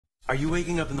Are you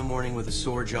waking up in the morning with a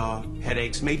sore jaw,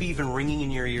 headaches, maybe even ringing in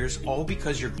your ears, all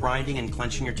because you're grinding and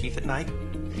clenching your teeth at night?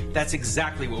 That's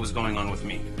exactly what was going on with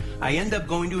me. I end up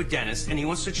going to a dentist and he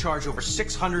wants to charge over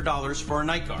 $600 for a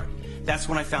night guard. That's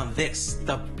when I found this,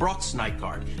 the Brux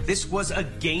Nightguard. This was a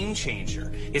game changer.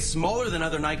 It's smaller than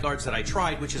other night guards that I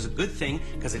tried, which is a good thing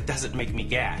because it doesn't make me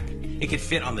gag. It can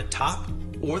fit on the top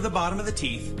or the bottom of the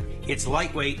teeth. It's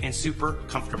lightweight and super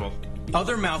comfortable.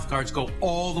 Other mouth guards go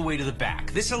all the way to the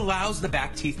back. This allows the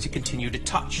back teeth to continue to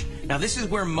touch. Now this is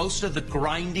where most of the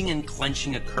grinding and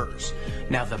clenching occurs.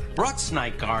 Now the Brux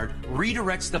Nightguard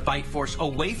redirects the bite force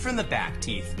away from the back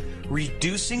teeth,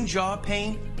 reducing jaw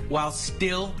pain while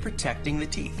still protecting the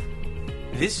teeth.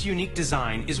 This unique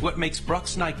design is what makes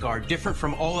Brux Nightguard different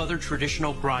from all other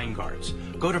traditional grind guards.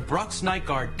 Go to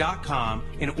BruxNightguard.com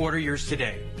and order yours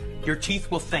today. Your teeth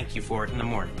will thank you for it in the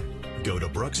morning. Go to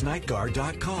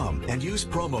BruxNightguard.com and use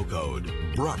promo code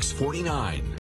BRUX49.